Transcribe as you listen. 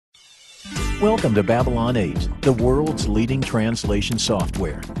Welcome to Babylon 8, the world's leading translation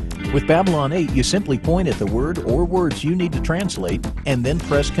software. With Babylon 8, you simply point at the word or words you need to translate and then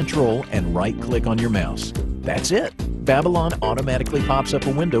press Control and right-click on your mouse. That's it. Babylon automatically pops up a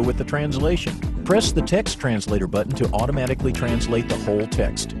window with the translation. Press the Text Translator button to automatically translate the whole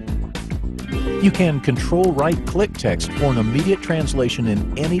text. You can Control right-click text for an immediate translation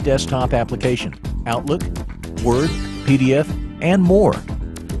in any desktop application, Outlook, Word, PDF, and more.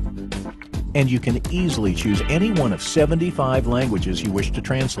 And you can easily choose any one of 75 languages you wish to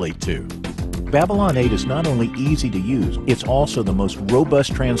translate to. Babylon 8 is not only easy to use, it's also the most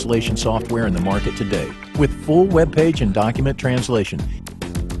robust translation software in the market today, with full web page and document translation,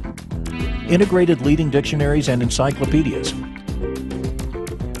 integrated leading dictionaries and encyclopedias,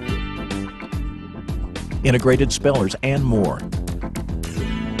 integrated spellers, and more.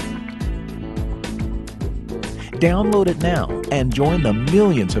 Download it now and join the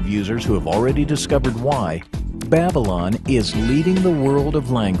millions of users who have already discovered why Babylon is leading the world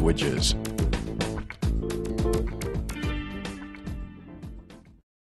of languages.